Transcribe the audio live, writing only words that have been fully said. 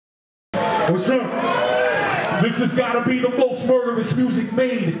What's up? This has got to be the most murderous music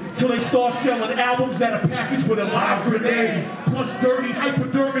made till they start selling albums that are packaged with a live grenade. Plus dirty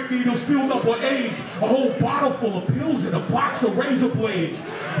hypodermic needles filled up with AIDS. A whole bottle full of pills and a box of razor blades.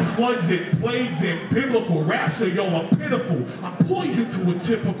 Floods and plagues and biblical raps, so yo, I'm pitiful. I'm poison to a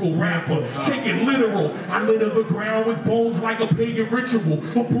typical rapper. Take it literal. I litter the ground with bones like a pagan ritual.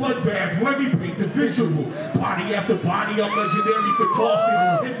 A bloodbath, let me paint the visual. Body after body, I'm legendary for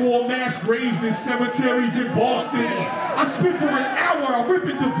tossing. And more mass graves than cemeteries in Boston. I spit for an hour, I rip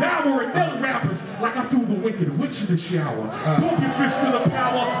and devour and melt rappers like I threw the wicked witch in the shower. Pump your fist to the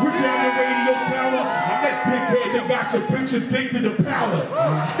power, rip down the radio tower. I'm that dickhead that got your bitch addicted to powder.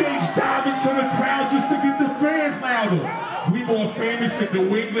 Stage dive into the crowd just to get the fans louder. We more famous in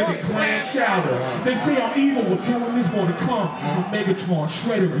New England than clam chowder. They say I'm evil, well tell them there's more to come. I'm Megatron,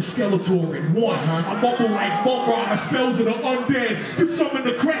 Shredder, and Skeletor in one. I mumble like Mumra, my spells of the undead. You summon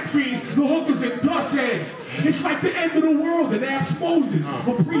the crack fiends, the hookers and dust heads. It's like the end of the world and Abs Moses.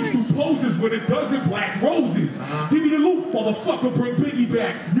 A priest who poses with a dozen black roses. Give me the loot, motherfucker, bring Biggie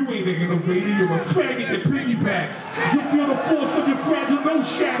back. You ain't an innovator, you're a faggot that piggybacks. You feel the force of your fragile nose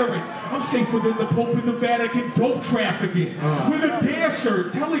shattering. I'm safer than the Pope in the Vatican dope trafficking. With a dare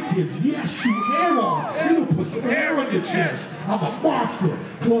shirt, telling kids, yeah, shoot hair on. You put some hair on your chest. I'm a monster.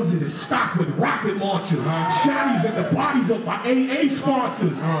 Closet is stocked with rocket launchers. Shotties in the bodies of my AA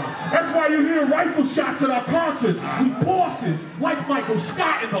sponsors. That's why you hear rifle shots at our concerts. We bosses, like Michael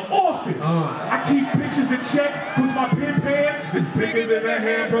Scott in The Office. I keep bitches in check, cause my pin pan is bigger than a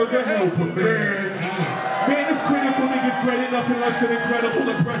hamburger helper, man. Man, it's critical to give credit, nothing less than incredible.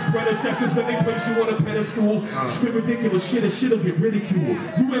 Impressed predecessors when they place you on a pedestal. Spit ridiculous shit and shit'll get ridiculed.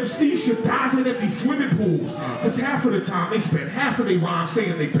 UMC should dive in empty swimming pools. Cause half of the time they spend half of their rhymes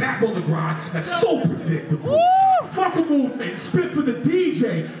saying they back on the grind. That's so predictable. Fuck a movement, spit for the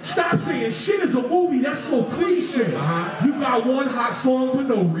DJ. Stop saying shit is a movie, that's so cliche. You got one hot song but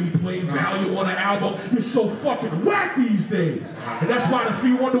no replay value on an album. You're so fucking whack these days. And that's why if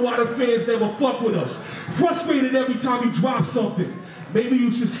you wonder why the fans never fuck with us. Frustrated every time you drop something. Maybe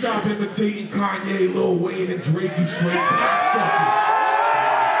you should stop imitating Kanye, Lil Wayne, and Drake, you straight cocksuckers.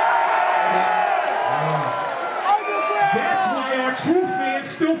 That's why our true fans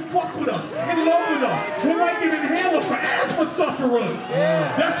still fuck with us and love with us. We're like an inhaler for asthma sufferers.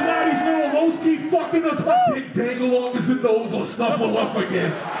 That's why these little hoes keep fucking us. My dick dangle long as the nose or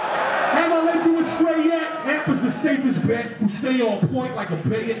snuffleupagus. Have I led you astray yet? Amp is the safest bet, who stay on point like a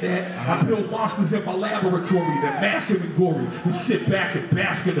bayonet. I build monsters in my laboratory that massive and gory, who sit back and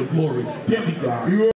bask in the glory. Demigods.